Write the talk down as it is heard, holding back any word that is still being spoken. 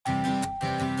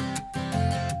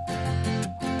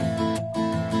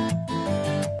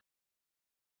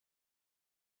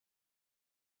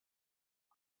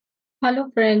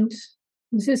Hello, friends.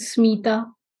 This is Smita,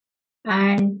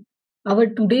 and our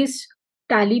today's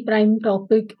Tally Prime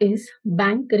topic is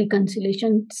Bank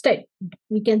Reconciliation Step.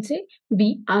 We can say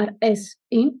BRS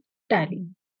in Tally.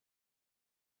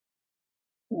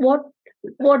 What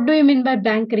What do you mean by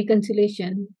bank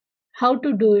reconciliation? How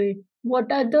to do it?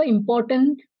 What is the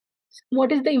importance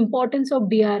of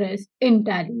BRS in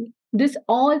Tally? This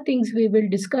all things we will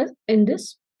discuss in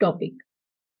this topic.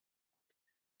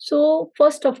 So,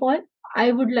 first of all,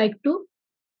 I would like to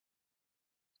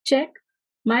check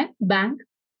my bank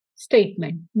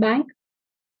statement, bank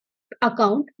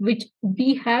account which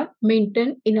we have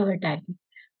maintained in our tally.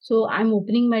 So I'm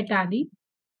opening my tally.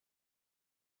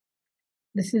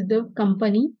 This is the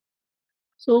company.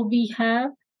 So we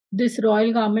have this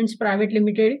Royal Garments Private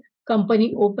Limited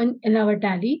company open in our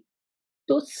tally.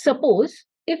 So suppose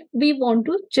if we want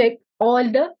to check all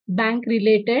the bank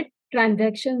related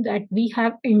transactions that we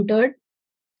have entered,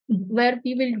 where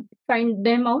we will find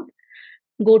them out,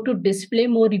 go to display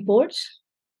more reports,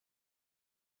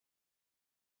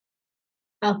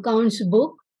 accounts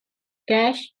book,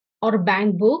 cash or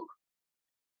bank book,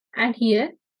 and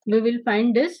here we will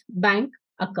find this bank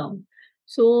account.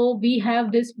 So we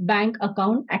have this bank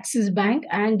account, Axis Bank,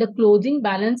 and the closing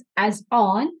balance as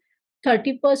on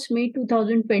 31st May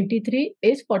 2023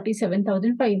 is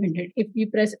 47,500. If we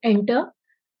press enter,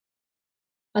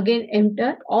 again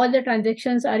enter, all the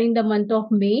transactions are in the month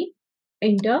of May,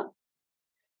 enter.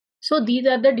 So these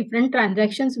are the different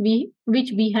transactions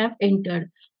which we have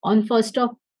entered. On 1st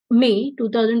of May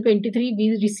 2023,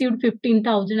 we received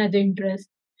 15,000 as interest.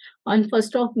 On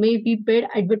 1st of May, we paid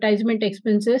advertisement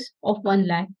expenses of 1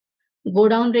 lakh. Go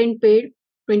down rent paid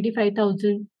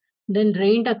 25,000. Then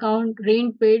rent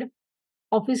paid,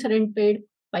 office rent paid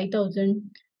 5,000.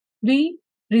 We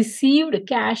received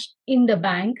cash in the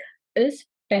bank is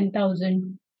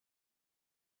 10,000.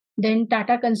 Then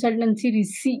Tata Consultancy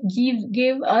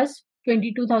gave us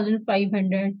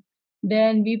 22,500.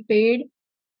 Then we paid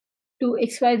to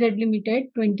XYZ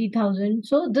Limited 20,000.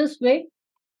 So this way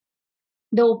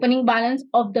the opening balance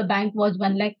of the bank was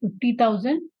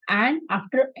 1,50,000, and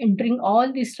after entering all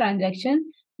these transactions,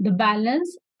 the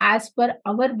balance as per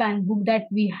our bank book that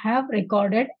we have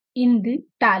recorded in the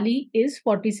tally is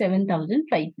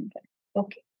 47,500.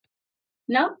 Okay.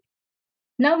 Now,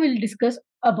 now we'll discuss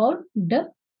about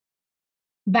the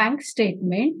bank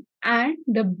statement and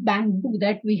the bank book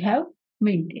that we have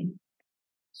maintained.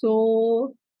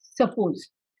 So, suppose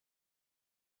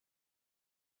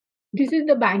this is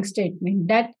the bank statement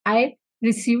that I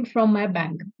received from my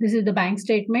bank. This is the bank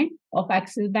statement of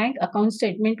Axis Bank account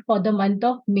statement for the month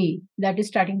of May, that is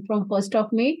starting from 1st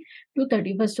of May to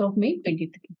 31st of May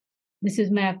 23. This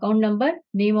is my account number.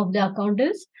 Name of the account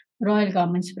is Royal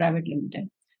Garments Private Limited.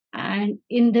 And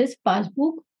in this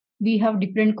passbook, we have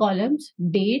different columns: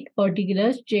 date,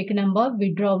 particulars, check number,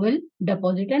 withdrawal,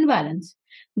 deposit, and balance.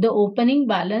 The opening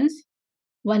balance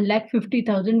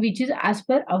 1,50,000, which is as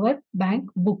per our bank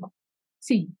book.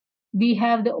 See, we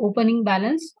have the opening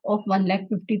balance of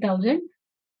 1,50,000.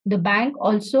 The bank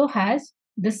also has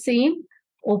the same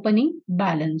opening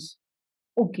balance.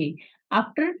 Okay.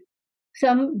 After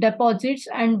some deposits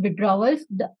and withdrawals,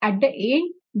 at the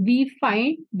end, we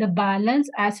find the balance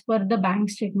as per the bank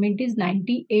statement is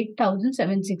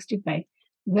 98,765.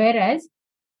 Whereas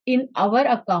in our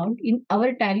account, in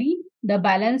our tally, the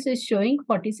balance is showing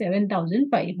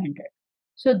 47,500.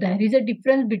 So there is a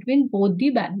difference between both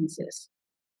the balances.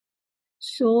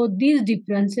 So these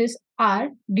differences are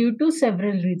due to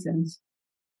several reasons.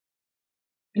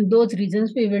 And those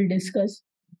reasons we will discuss.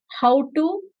 How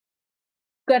to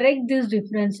correct these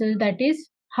differences, that is,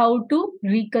 how to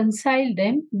reconcile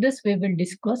them, this we will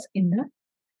discuss in the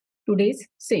today's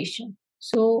session.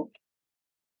 So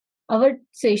our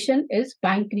session is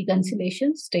bank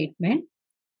reconciliation statement.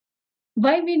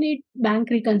 Why we need bank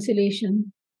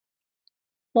reconciliation?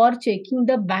 For checking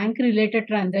the bank related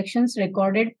transactions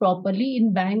recorded properly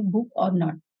in bank book or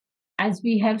not. As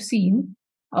we have seen,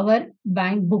 our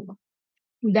bank book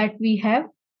that we have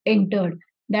entered,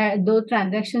 that those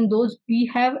transactions, those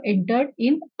we have entered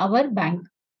in our bank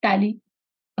tally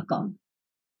account,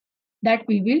 that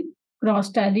we will cross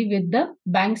tally with the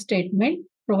bank statement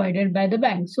provided by the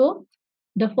bank. So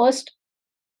the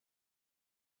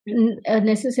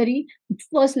necessary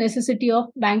first necessity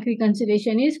of bank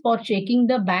reconciliation is for checking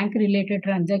the bank related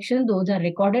transactions, those are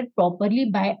recorded properly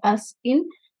by us in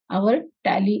our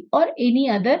tally or any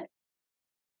other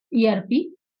ERP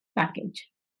package.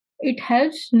 It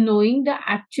helps knowing the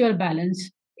actual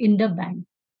balance in the bank.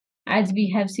 As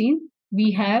we have seen, we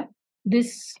have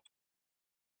this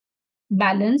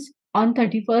balance on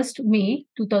 31st May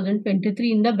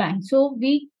 2023 in the bank. So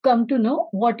we come to know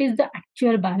what is the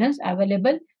actual balance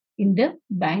available in the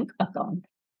bank account.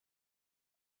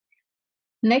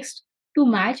 Next, to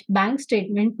match bank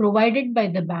statement provided by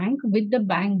the bank with the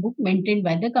bank book maintained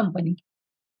by the company.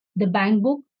 The bank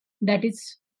book, that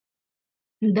is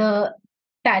the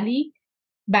tally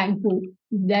bank book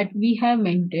that we have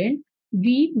maintained,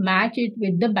 we match it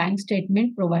with the bank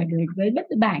statement provided by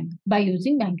the bank by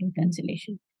using bank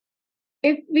reconciliation.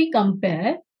 If we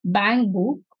compare bank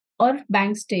book or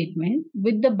bank statement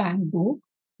with the bank book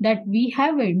that we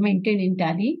have maintained in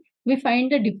tally, we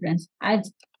find the difference.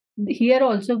 As here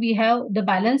also we have the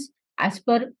balance as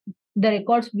per the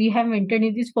records we have maintained,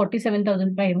 it is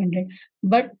 47,500.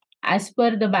 But as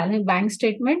per the balance bank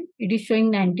statement, it is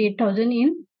showing 98,000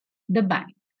 in the bank.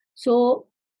 So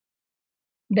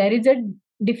there is a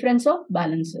difference of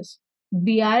balances.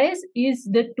 BRS is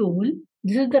the tool.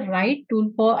 This is the right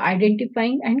tool for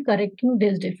identifying and correcting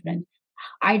this difference.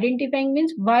 Identifying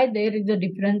means why there is a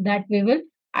difference, that we will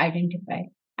identify.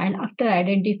 And after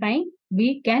identifying,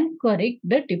 we can correct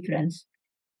the difference.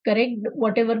 Correct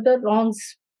whatever the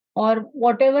wrongs or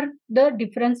whatever the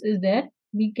difference is there,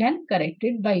 we can correct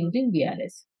it by using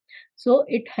BRS. So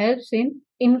it helps in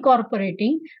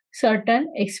incorporating certain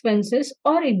expenses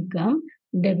or income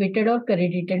debited or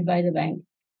credited by the bank.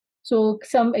 So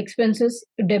some expenses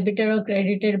debited or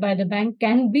credited by the bank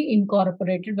can be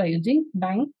incorporated by using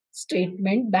bank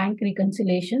statement, bank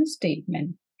reconciliation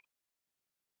statement.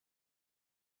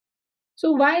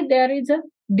 So why there is a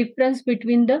difference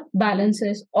between the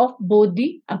balances of both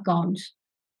the accounts?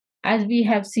 As we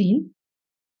have seen,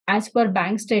 as per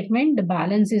bank statement, the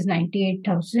balance is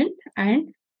 98,000, and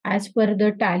as per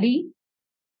the tally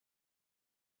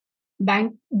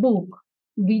bank book,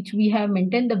 which we have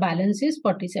maintained, the balance is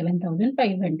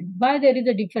 47,500. Why there is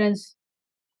a difference?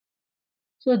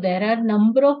 So there are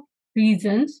number of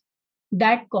reasons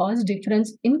that cause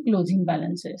difference in closing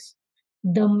balances.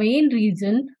 The main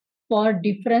reason for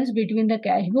difference between the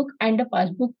cash book and the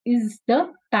passbook is the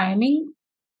timing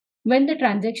when the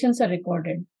transactions are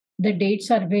recorded. The dates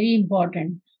are very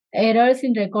important. Errors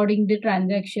in recording the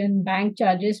transaction, bank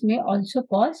charges may also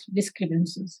cause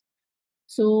discrepancies.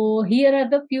 So here are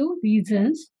the few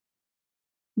reasons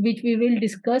which we will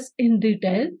discuss in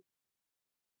detail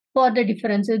for the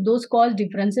differences, those cause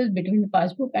differences between the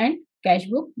passbook and cash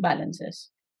book balances.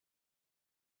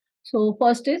 So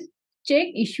first is check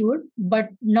issued but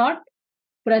not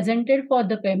presented for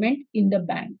the payment in the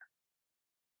bank.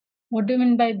 What do you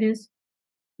mean by this?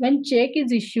 When check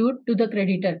is issued to the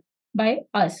creditor by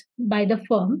us, by the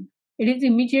firm, it is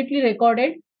immediately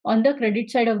recorded on the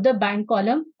credit side of the bank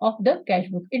column of the cash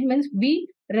book. It means we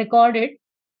record it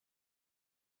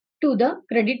to the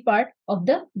credit part of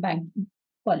the bank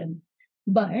column.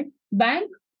 But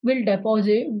bank will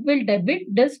debit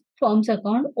this firm's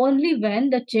account only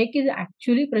when the check is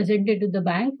actually presented to the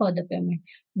bank for the payment.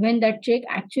 When that check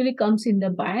actually comes in the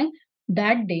bank,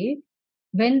 that day,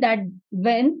 when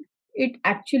it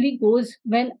actually goes,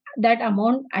 when that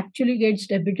amount actually gets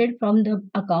debited from the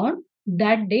account,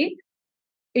 that day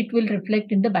it will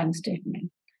reflect in the bank statement.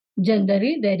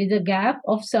 Generally, there is a gap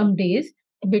of some days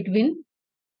between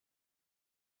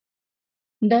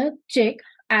the check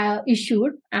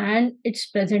issued and its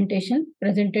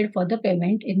presented for the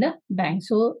payment in the bank.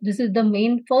 So this is the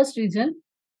main first reason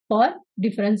for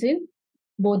difference in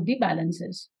both the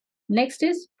balances. Next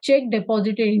is check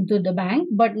deposited into the bank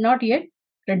but not yet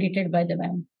credited by the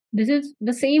bank. This is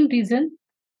the same reason.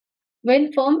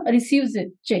 When firm receives a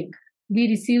check, we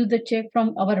receive the check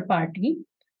from our party,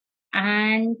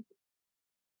 and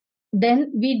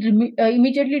then we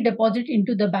immediately deposit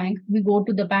into the bank. We go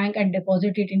to the bank and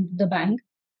deposit it into the bank,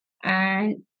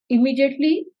 and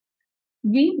immediately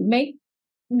we make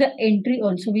the entry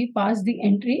also, we pass the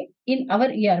entry in our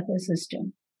ERP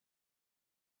system,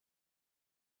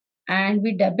 and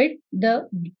we debit the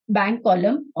bank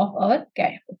column of our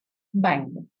cash book,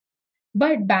 bank book.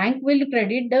 But bank will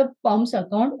credit the firm's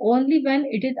account only when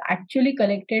it is actually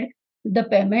collected the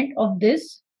payment of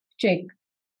this check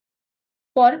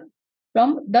for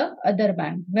from the other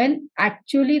bank. When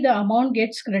actually the amount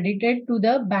gets credited to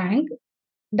the bank,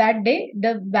 that day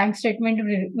the bank statement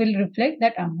will reflect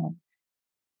that amount.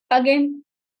 Again,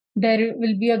 there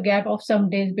will be a gap of some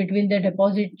days between the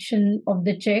deposition of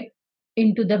the check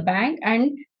into the bank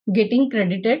and getting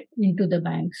credited into the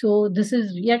bank. So this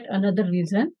is yet another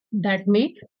reason that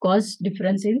may cause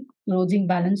difference in closing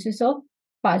balances of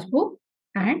passbook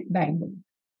and bank book.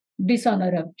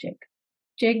 Dishonor of check.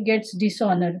 Check gets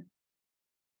dishonored.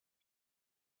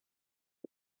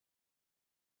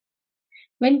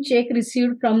 When check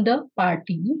received from the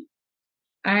party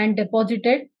and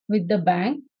deposited with the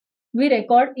bank, we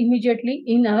record immediately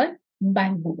in our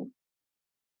bank book.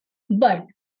 But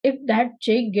if that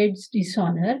check gets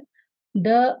dishonored,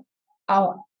 the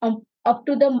up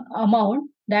to the amount,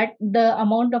 that the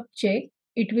amount of check,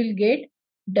 it will get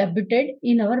debited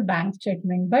in our bank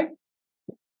statement. But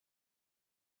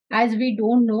as we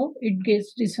don't know it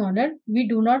gets dishonored, we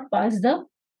do not pass the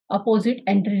opposite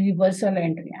entry, reversal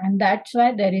entry, and that's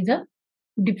why there is a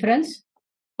difference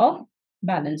of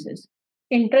balances.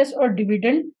 Interest or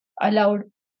dividend allowed,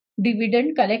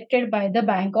 dividend collected by the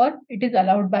bank or it is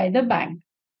allowed by the bank.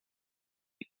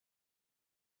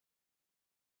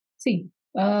 See,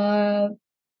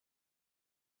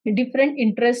 different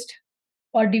interest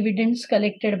or dividends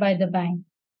collected by the bank,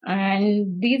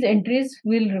 and these entries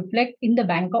will reflect in the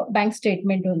bank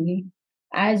statement only.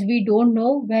 As we don't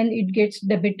know when it gets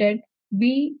debited,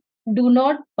 we do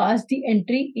not pass the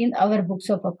entry in our books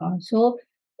of account. So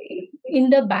in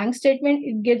the bank statement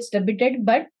it gets debited,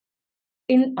 but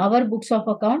in our books of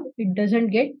account it doesn't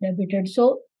get debited.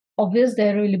 So obvious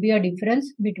there will be a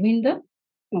difference between the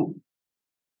two.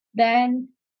 Then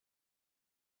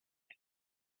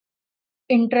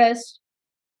interest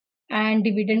and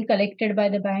dividend collected by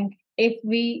the bank. If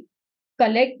we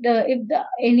collect if the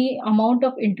any amount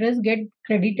of interest get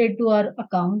credited to our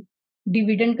account,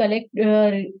 dividend get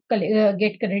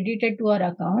credited to our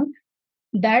account,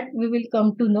 that we will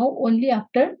come to know only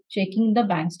after checking the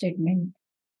bank statement.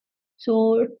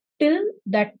 So till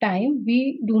that time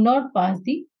we do not pass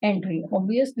the entry.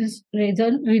 Obvious this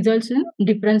results in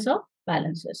difference of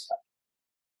balances.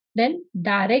 Then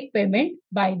direct payment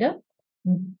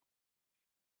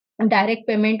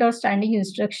or standing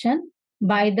instruction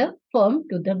by the firm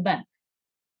to the bank.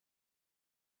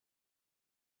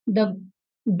 The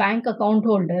bank account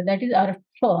holder, that is our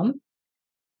firm,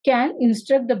 can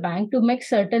instruct the bank to make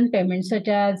certain payments such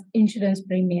as insurance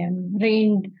premium,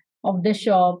 rent of the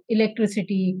shop,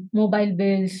 electricity, mobile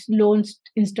bills, loans,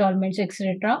 installments,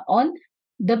 etc. on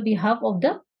the behalf of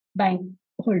the bank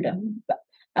holder,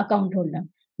 account holder.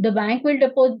 The bank will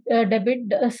debit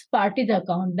the party's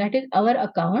account, that is our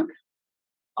account,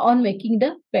 on making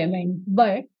the payment,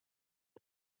 but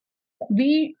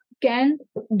we can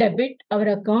debit our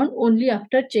account only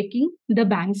after checking the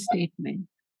bank statement.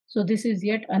 So this is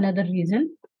yet another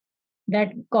reason that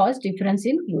cause difference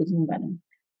in closing balance.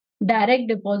 Direct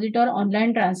deposit or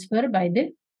online transfer by the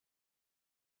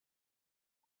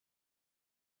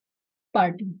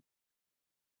party.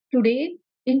 Today,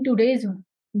 in today's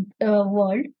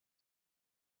world,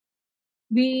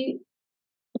 we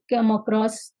come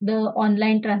across the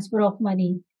online transfer of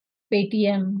money,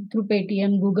 Paytm, through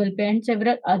Paytm, Google Pay, and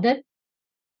several other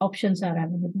options are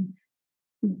available.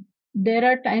 There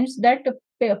are times that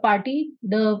party,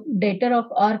 the debtor of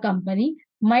our company,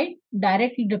 might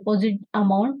directly deposit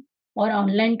amount or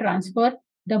online transfer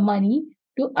the money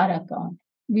to our account.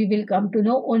 We will come to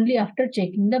know only after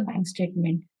checking the bank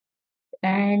statement,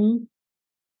 and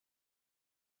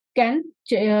can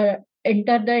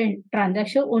enter the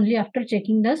transaction only after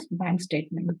checking the bank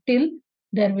statement. Till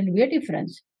there will be a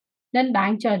difference. Then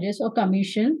bank charges or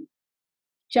commission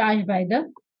charged by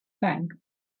the bank.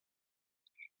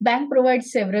 Bank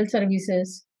provides several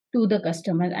services to the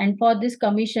customer, and for this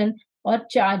commission or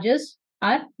charges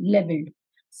are levied.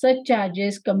 Such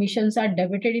charges, commissions are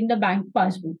debited in the bank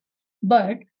passbook,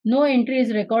 but no entry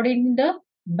is recorded in the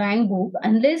bank book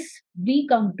unless we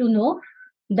come to know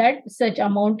that such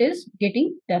amount is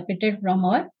getting debited from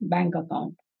our bank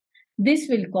account. This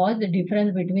will cause the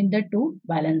difference between the two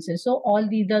balances. So all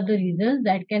these are the reasons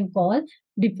that can cause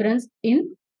difference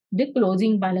in the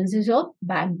closing balances of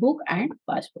bank book and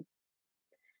passbook.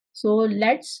 So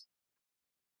let's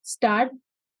start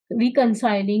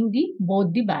reconciling the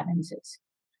both the balances.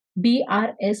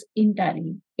 BRS in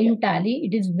Tally. In Tally,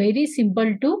 it is very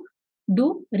simple to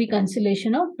do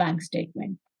reconciliation of bank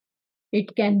statement.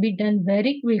 It can be done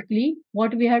very quickly.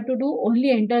 What we have to do,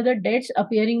 only enter the dates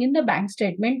appearing in the bank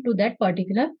statement to that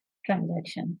particular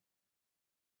transaction.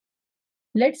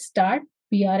 Let's start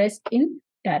BRS in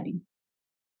Tally.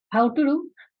 How to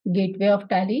do? Gateway of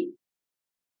Tally.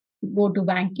 Go to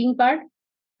banking part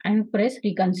and press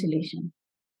reconciliation.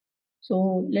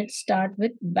 So let's start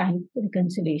with bank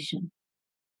reconciliation.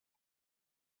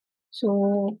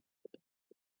 So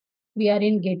we are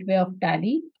in gateway of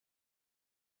Tally.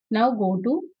 Now go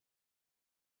to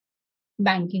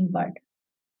banking part.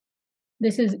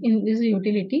 This is in this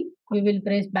utility. We will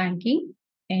press banking,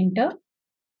 enter.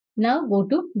 Now go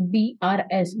to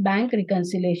BRS, bank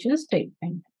reconciliation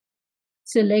statement.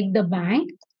 Select the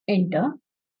bank, enter.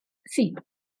 See,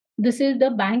 this is the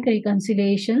bank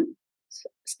reconciliation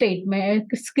statement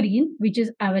screen which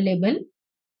is available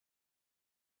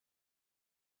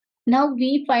Now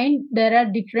we find there are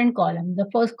different columns. The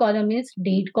first column is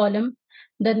date column.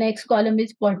 The next column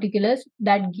is particulars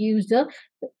that gives the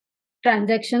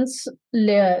transactions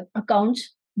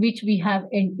accounts which we have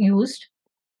used.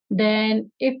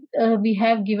 Then, if we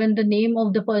have given the name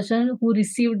of the person who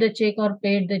received the check or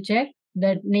paid the check,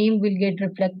 that name will get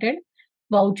reflected.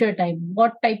 Voucher type,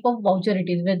 what type of voucher it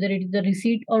is, whether it is the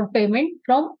receipt or payment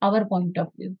from our point of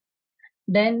view.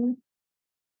 Then,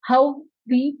 how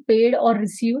we paid or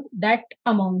received that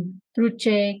amount through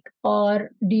check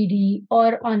or DD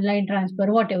or online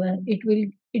transfer, whatever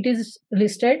it is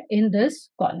listed in this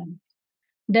column.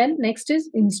 Then next is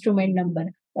instrument number.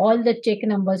 All the check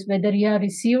numbers, whether you have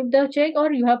received the check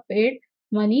or you have paid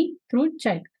money through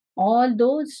check, all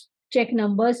those check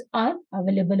numbers are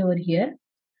available over here.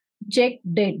 Check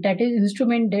date, that is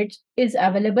instrument dates, is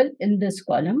available in this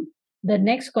column. The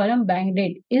next column, bank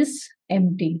date, is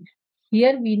empty.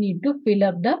 Here we need to fill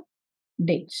up the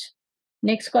dates.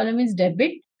 Next column is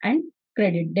debit and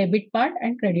credit, debit part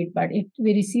and credit part. If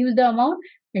we receive the amount,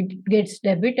 it gets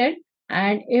debited,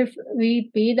 and if we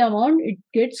pay the amount, it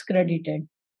gets credited.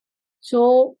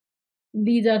 So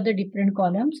these are the different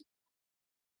columns.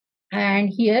 And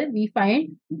here we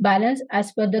find balance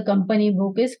as per the company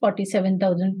book is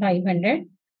 47,500.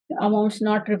 Amounts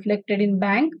not reflected in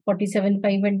bank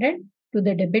 47,500 to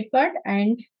the debit part,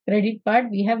 and credit part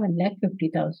we have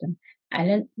 1,50,000.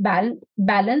 And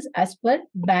balance as per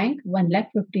bank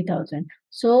 1,50,000.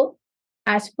 So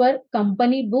as per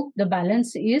company book, the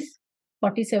balance is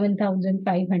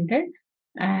 47,500,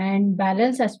 and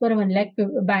balance as per 1 lakh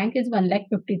bank is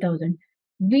 1,50,000.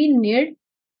 We need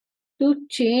to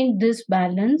change this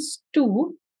balance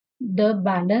to the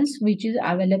balance which is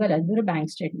available as per bank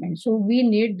statement. So we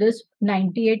need this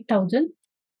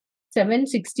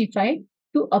 98,765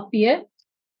 to appear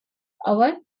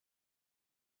our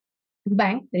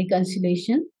bank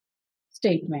reconciliation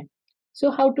statement. So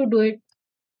how to do it?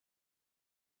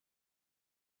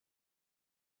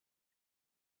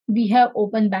 We have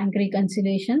open bank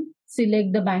reconciliation.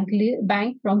 Select the bank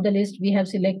from the list we have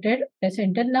selected. Press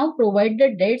enter. Now provide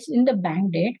the dates in the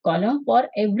bank date column for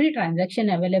every transaction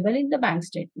available in the bank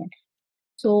statement.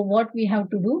 So what we have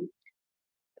to do,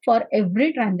 for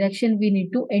every transaction we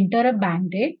need to enter a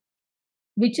bank date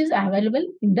which is available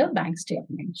in the bank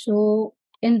statement. So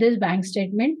in this bank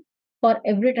statement, for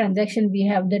every transaction we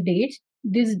have the dates.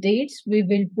 These dates we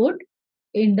will put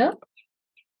in the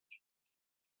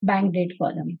bank date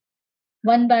column.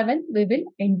 One by one we will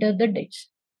enter the dates.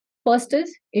 First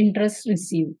is interest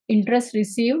received. Interest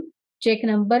received, check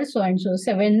number so and so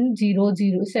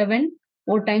 7007,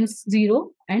 4 times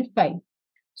 0 and 5.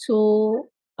 So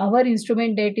our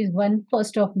instrument date is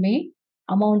 1st of May.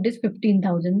 Amount is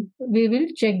 15,000. We will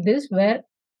check this where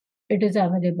it is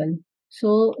available.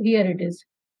 So here it is.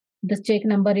 The check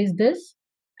number is this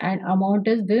and amount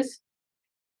is this.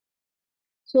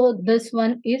 So this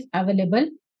one is available.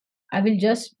 I will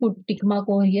just put tick mark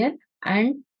over here,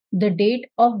 and the date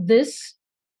of this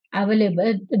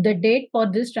available, the date for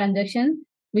this transaction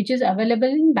which is available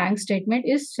in bank statement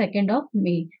is 2nd of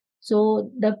May. So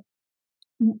the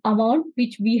amount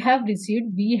which we have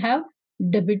received, we have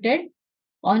debited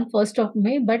on 1st of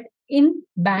May, but in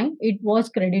bank it was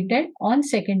credited on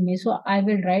 2nd May. So I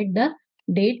will write the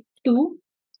date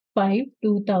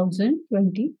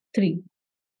 2/5/2023.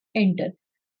 Enter.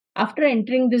 After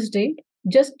entering this date,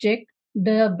 just check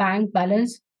the bank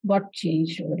balance got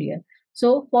changed over here.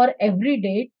 So for every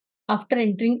date, after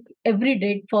entering every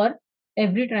date for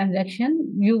every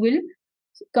transaction, you will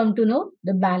come to know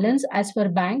the balance as per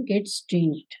bank gets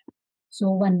changed. So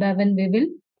one by one we will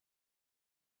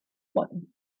follow.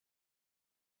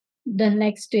 The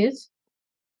next is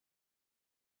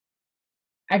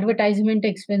advertisement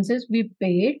expenses we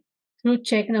paid through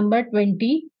check number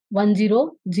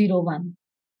 201001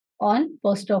 on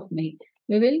 1st of May.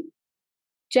 We will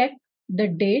check the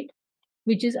date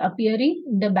which is appearing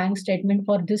in the bank statement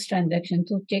for this transaction.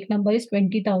 So check number is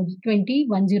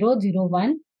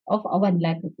 201001 of 1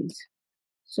 lakh rupees.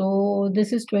 So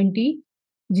this is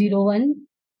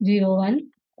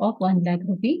 200101 of 1 lakh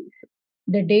rupee.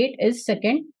 The date is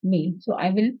 2nd May. So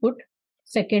I will put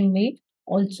 2nd May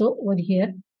also over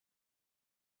here.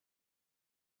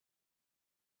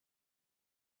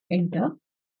 Enter.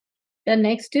 The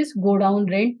next is go down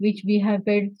rent which we have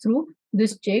paid through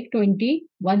this check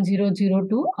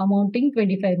 201002 amounting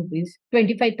 25 rupees,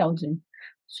 25,000.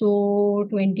 So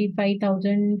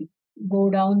 25,000 go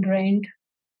down rent.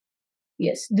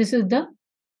 Yes, this is the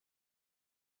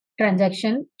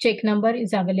transaction. Check number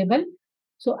is available.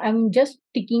 So I'm just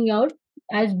ticking out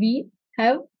as we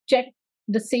have checked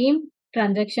the same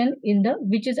transaction in the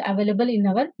which is available in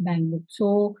our bank book.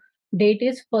 So date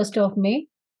is 1st of May.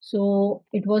 So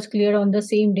it was cleared on the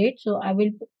same date. So I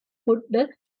will put the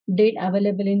date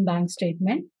available in bank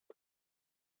statement.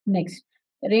 Next,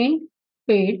 rent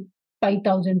paid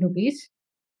 5,000 rupees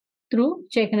through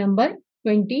check number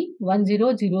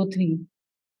 201003.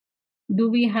 Do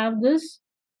we have this?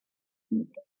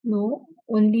 No,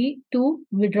 only two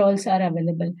withdrawals are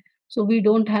available. So we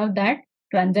don't have that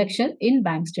transaction in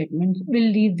bank statement.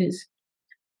 We'll leave this.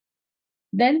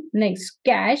 Then next,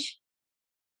 cash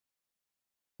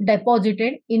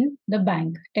deposited in the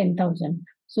bank 10,000.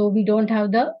 So we don't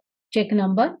have the check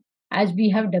number. As we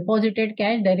have deposited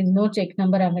cash, there is no check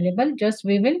number available. Just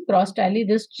we will cross tally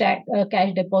this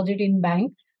cash deposit in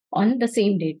bank on the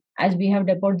same date. As we have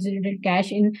deposited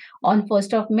cash in on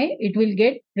 1st of May, it will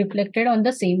get reflected on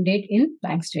the same date in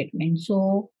bank statement.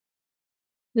 So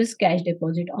this cash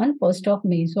deposit on 1st of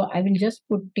May. So I will just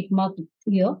put tick mark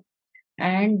here,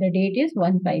 and the date is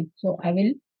 1/5. So I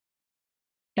will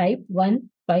type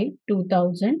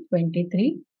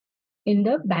 1/5/2023 in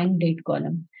the bank date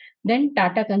column. Then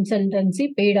Tata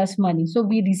Consultancy paid us money. So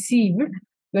we received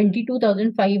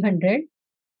 22,500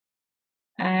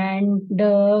 and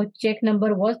the check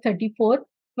number was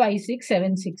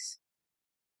 345676.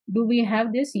 Do we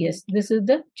have this? Yes, this is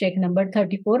the check number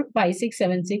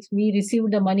 345676. We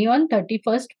received the money on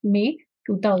 31st May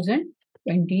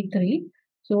 2023.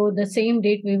 So the same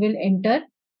date we will enter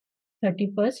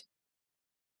 31st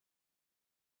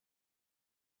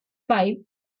 5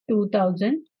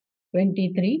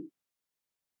 2023,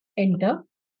 enter.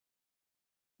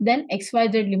 Then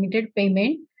XYZ Limited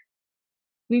payment,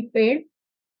 we paid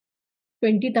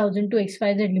 20,000 to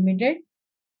XYZ Limited.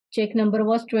 Check number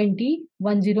was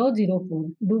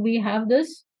 201004. Do we have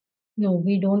this? No,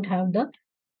 we don't have the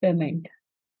payment.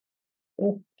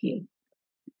 Okay.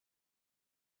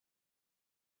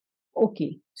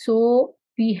 Okay. So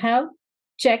we have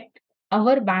checked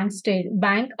our bank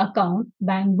account,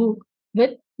 bank book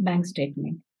with bank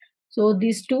statement. So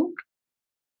these two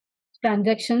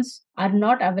transactions are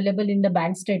not available in the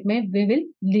bank statement. We will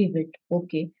leave it.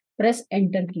 Okay. Press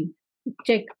enter key.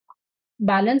 Check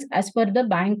balance as per the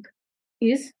bank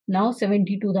is now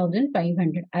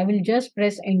 72,500. I will just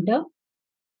press enter,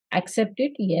 accept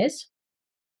it, yes.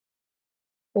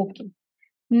 Okay.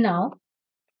 Now,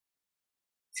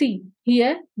 see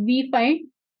here we find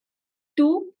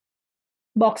two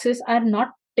boxes are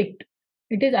not ticked.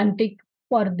 It is unticked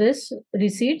for this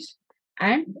receipts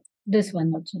and this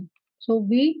one also. So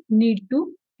we need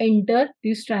to enter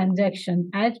this transaction.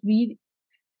 As we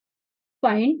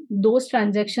find those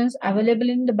transactions available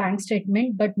in the bank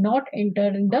statement but not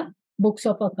entered in the books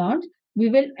of accounts, we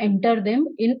will enter them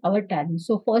in our tally.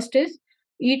 So first is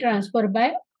e-transfer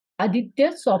by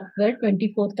Aditya Software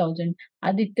 24,000.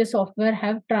 Aditya Software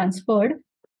have transferred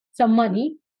some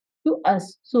money to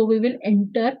us. So we will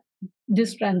enter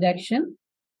this transaction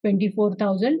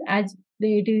 24,000 as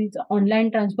it is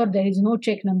online transfer. There is no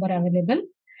check number available.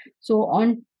 So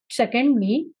on 2nd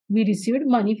May, we received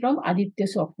money from Aditya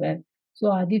Software. So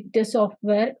Aditya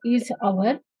Software is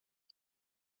our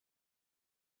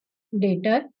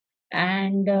debtor,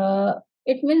 and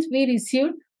it means we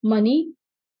received money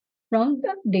from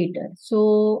the debtor.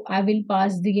 So I will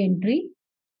pass the entry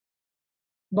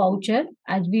voucher.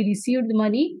 As we received the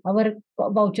money, our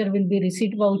voucher will be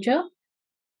receipt voucher.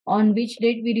 On which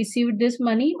date we received this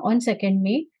money? On 2nd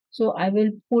May. So I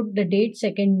will put the date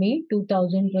 2nd May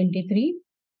 2023.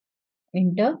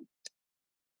 Enter.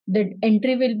 The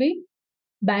entry will be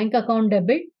bank account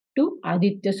debit to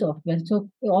Aditya Software. So,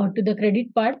 or to the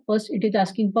credit part, first it is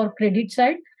asking for credit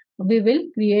side. We will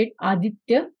create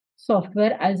Aditya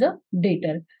Software as a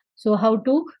debtor. So, how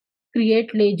to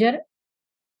create ledger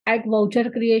at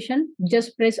voucher creation?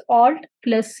 Just press Alt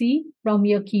plus C from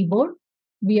your keyboard.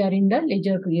 We are in the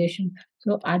ledger creation.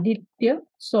 So, Aditya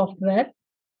Software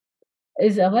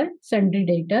is our sundry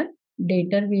debtor.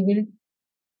 Debtor, we will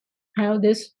have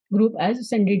this group as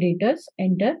sundry debtors.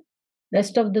 Enter.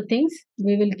 Rest of the things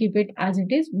we will keep it as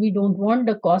it is. We don't want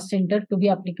the cost center to be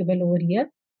applicable over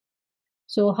here.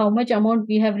 So how much amount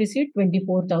we have received?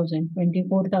 24,000.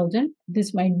 24,000.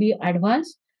 This might be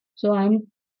advance. So I'm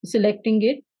selecting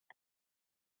it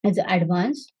as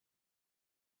advance.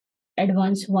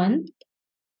 Advance 1,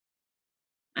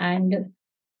 and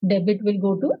debit will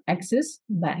go to Axis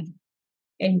Bank.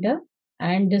 Enter.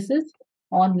 And this is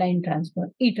online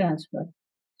transfer, e-transfer.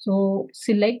 So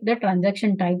select the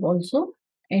transaction type also.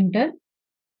 Enter.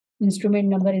 Instrument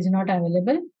number is not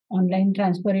available. Online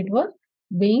transfer it was,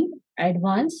 being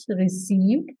advance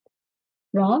received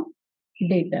from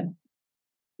debtor.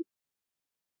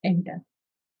 Enter.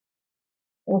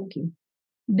 Okay.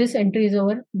 This entry is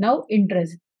over. Now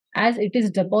interest. As it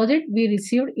is deposit, we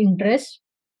received interest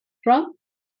from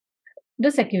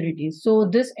the securities. So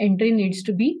this entry needs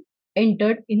to be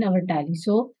entered in our tally.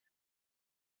 So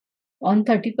on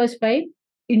 31st 5,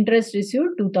 interest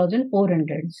received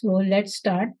 2400. So let's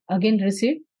start again.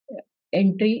 Receipt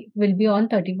entry will be on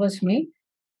 31st May.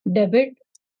 Debit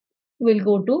will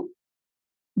go to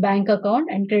bank account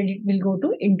and credit will go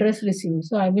to interest received.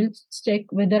 So I will check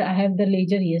whether I have the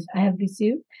ledger. Yes, I have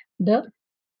received the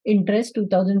interest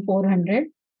 2400.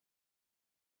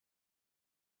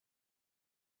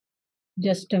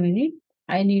 Just a minute.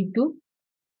 I need to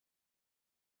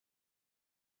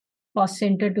cost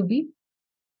center to be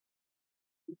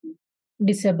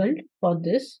disabled for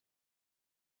this.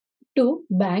 To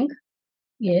bank,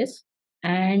 yes,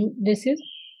 and this is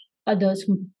others.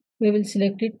 We will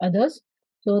select it others.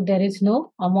 So there is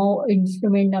no amount,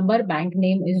 instrument number, bank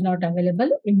name is not available.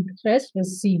 Interest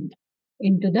received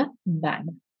into the bank.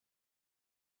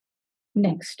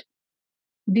 Next,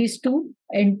 these two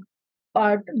and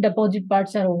part deposit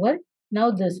parts are over.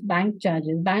 Now this bank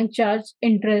charges, bank charge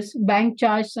interest, bank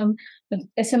charge some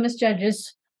SMS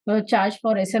charges, charge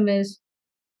for SMS,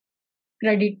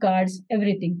 credit cards,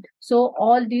 everything. So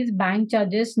all these bank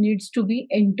charges needs to be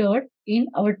entered in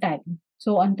our tally.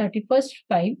 So on 31st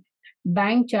 5,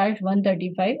 bank charge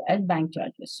 135 as bank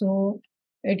charges. So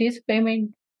it is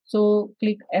payment. So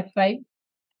click F5.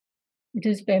 It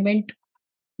is payment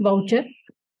voucher.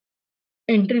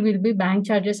 Entry will be bank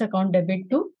charges account debit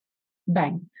to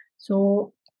bank.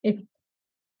 So if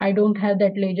I don't have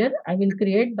that ledger, I will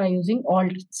create by using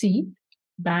Alt C,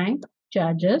 bank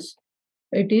charges.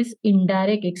 It is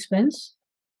indirect expense.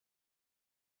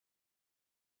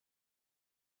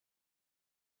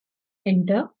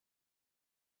 Enter.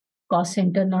 Cost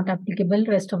center not applicable.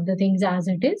 Rest of the things as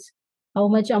it is. How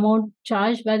much amount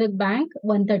charged by the bank?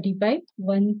 135,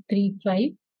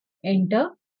 135. Enter.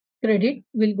 Credit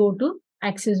will go to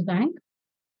Axis Bank.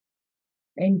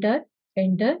 Enter,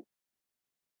 enter.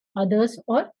 Others,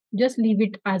 or just leave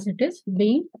it as it is,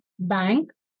 being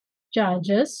bank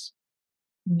charges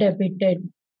debited.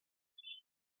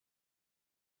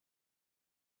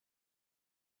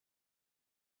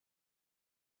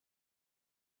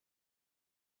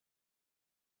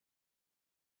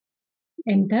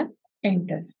 Enter,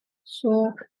 enter.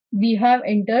 So we have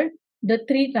entered the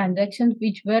three transactions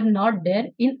which were not there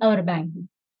in our bank.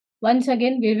 Once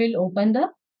again, we will open the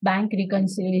bank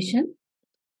reconciliation.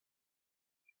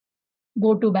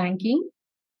 Go to banking,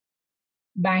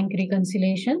 bank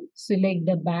reconciliation, select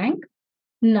the bank.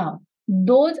 Now,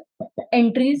 those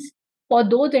entries, for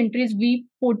those entries we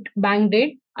put bank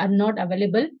date are not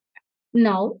available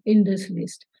now in this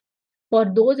list. For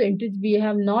those entries we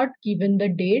have not given the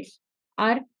dates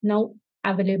are now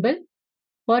available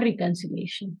for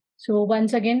reconciliation. So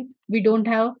once again, we don't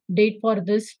have date for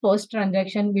this first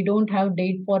transaction. We don't have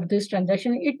date for this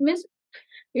transaction. It means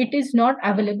it is not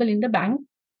available in the bank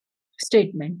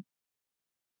statement.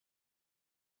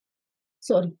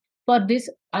 Sorry, for this,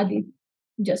 Adi,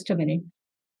 just a minute.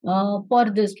 For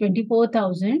this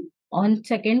 24,000 on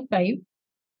second 5,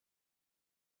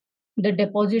 the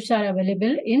deposits are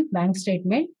available in bank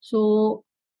statement. So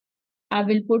I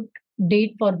will put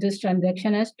date for this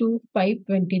transaction as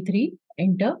 2/5/23.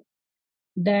 Enter.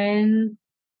 Then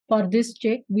for this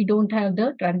check, we don't have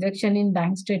the transaction in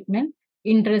bank statement.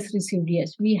 Interest received.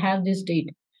 Yes, we have this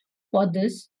date. For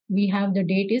this, we have the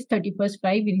date is 31st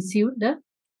 5. We received the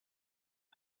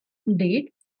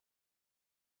date.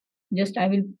 Just I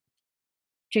will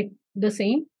check the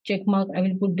same check mark. I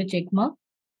will put the check mark.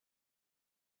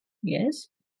 Yes,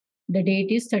 the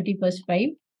date is 31st 5.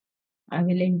 I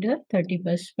will enter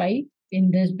 31st 5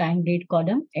 in this bank date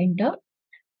column. Enter.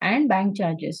 And bank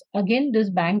charges. Again, this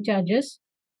bank charges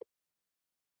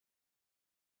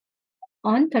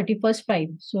on 31st 5.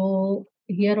 So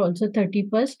here also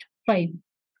 31st 5.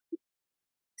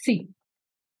 See,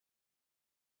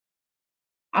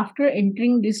 after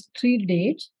entering these three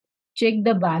dates, check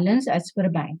the balance as per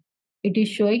bank. It is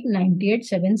showing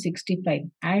 98,765.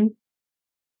 And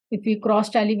if we cross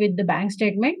tally with the bank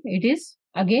statement, it is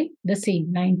again the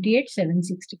same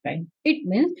 98,765. It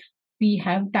means we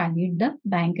have tallied the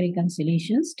bank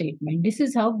reconciliation statement. This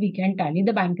is how we can tally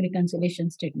the bank reconciliation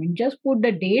statement. Just put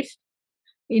the dates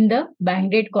in the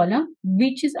bank date column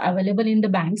which is available in the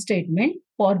bank statement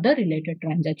for the related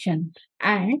transaction,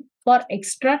 and for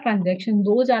extra transaction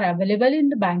those are available in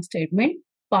the bank statement,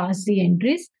 pass the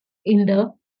entries in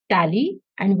the tally,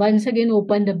 and once again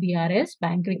open the BRS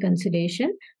bank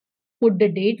reconciliation, put the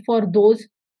date for those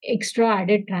extra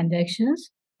added transactions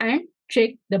and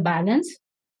check the balance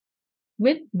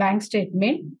with bank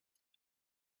statement,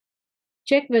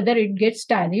 check whether it gets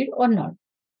tallied or not.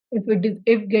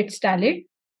 If gets tallied,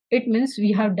 it means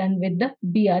we have done with the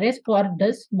BRS for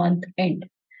this month end.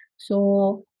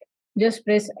 So just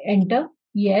press enter.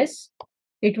 Yes.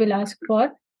 It will ask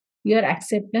for your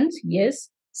acceptance. Yes.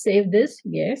 Save this.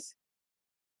 Yes.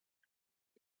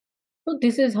 So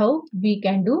this is how we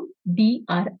can do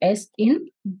BRS in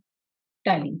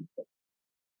Tally.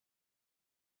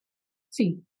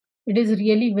 See, it is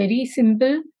really very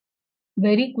simple,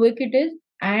 very quick it is,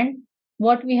 and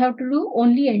what we have to do,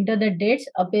 only enter the dates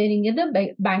appearing in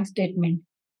the bank statement.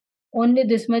 Only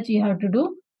this much you have to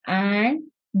do, and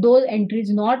those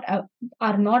entries not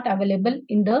are not available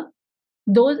in the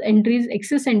those entries,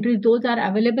 excess entries, those are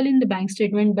available in the bank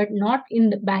statement but not in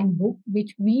the bank book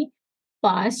which we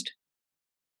passed,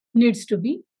 needs to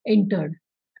be entered.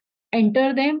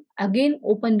 Enter them again,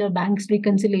 open the bank's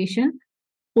reconciliation,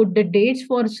 put the dates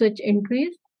for such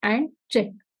entries and check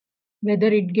whether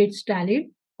it gets tallied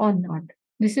or not.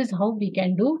 This is how we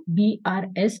can do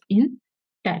BRS in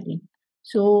Tally.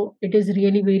 So it is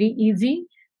really very easy.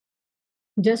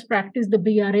 Just practice the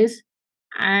BRS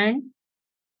and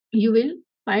you will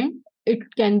find it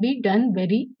can be done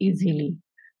very easily.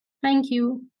 Thank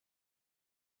you.